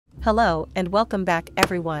Hello and welcome back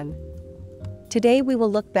everyone. Today we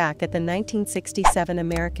will look back at the 1967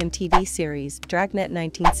 American TV series Dragnet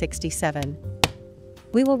 1967.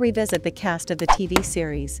 We will revisit the cast of the TV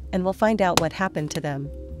series and we'll find out what happened to them.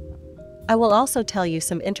 I will also tell you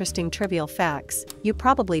some interesting trivial facts you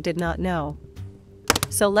probably did not know.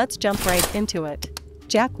 So let's jump right into it.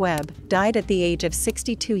 Jack Webb died at the age of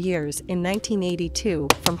 62 years in 1982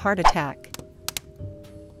 from heart attack.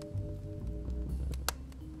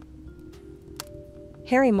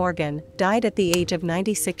 Harry Morgan died at the age of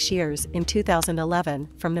 96 years in 2011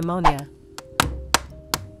 from pneumonia.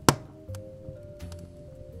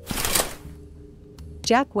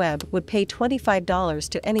 Jack Webb would pay $25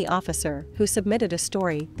 to any officer who submitted a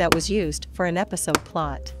story that was used for an episode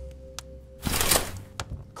plot.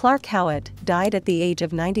 Clark Howat died at the age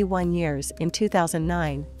of 91 years in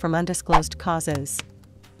 2009 from undisclosed causes.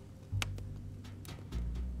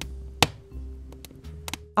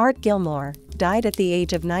 Art Gilmore died at the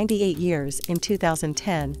age of 98 years in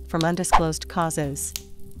 2010 from undisclosed causes.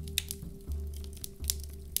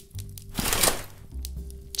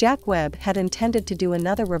 Jack Webb had intended to do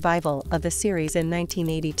another revival of the series in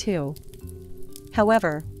 1982.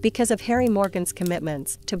 However, because of Harry Morgan's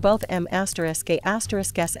commitments to both M***A***S**H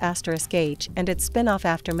and its spin-off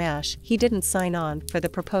After MASH, he didn't sign on for the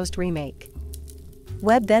proposed remake.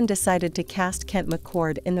 Webb then decided to cast Kent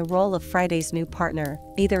McCord in the role of Friday's new partner,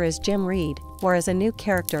 either as Jim Reed or as a new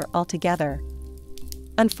character altogether.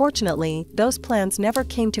 Unfortunately, those plans never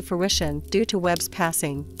came to fruition due to Webb's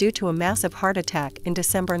passing due to a massive heart attack in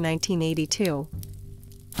December 1982.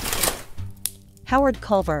 Howard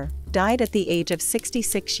Culver died at the age of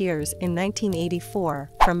 66 years in 1984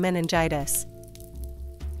 from meningitis.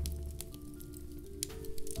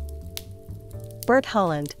 Bert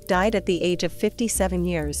Holland died at the age of 57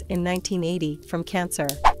 years in 1980 from cancer.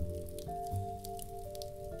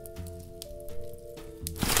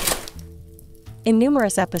 In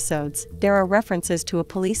numerous episodes, there are references to a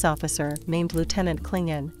police officer named Lieutenant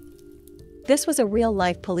Klingon. This was a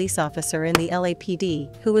real-life police officer in the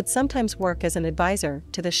LAPD who would sometimes work as an advisor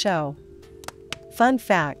to the show. Fun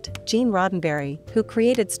fact, Gene Roddenberry, who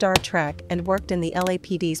created Star Trek and worked in the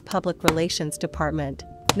LAPD's public relations department,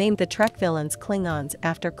 named the Trek villains Klingons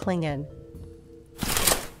after Klingon.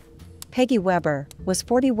 Peggy Webber was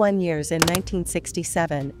 41 years in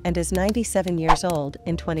 1967 and is 97 years old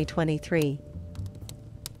in 2023.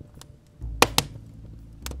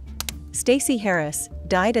 Stacey Harris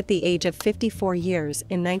died at the age of 54 years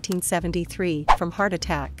in 1973 from heart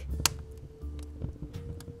attack.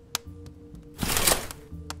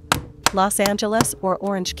 Los Angeles or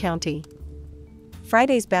Orange County.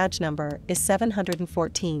 Friday's badge number is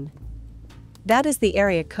 714. That is the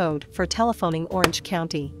area code for telephoning Orange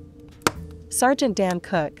County. Sergeant Dan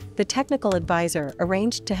Cook, the technical advisor,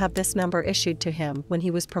 arranged to have this number issued to him when he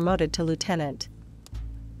was promoted to lieutenant.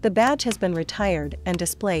 The badge has been retired and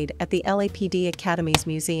displayed at the LAPD Academy's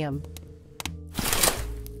museum.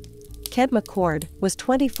 Kent McCord was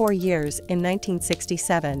 24 years in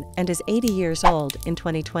 1967 and is 80 years old in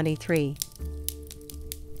 2023.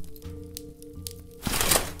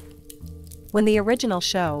 When the original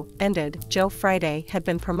show ended, Joe Friday had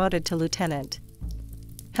been promoted to lieutenant.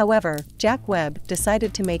 However, Jack Webb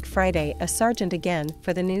decided to make Friday a sergeant again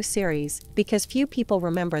for the new series because few people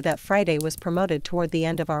remember that Friday was promoted toward the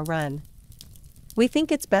end of our run. We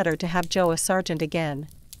think it's better to have Joe a sergeant again.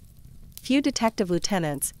 Few detective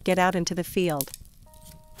lieutenants get out into the field.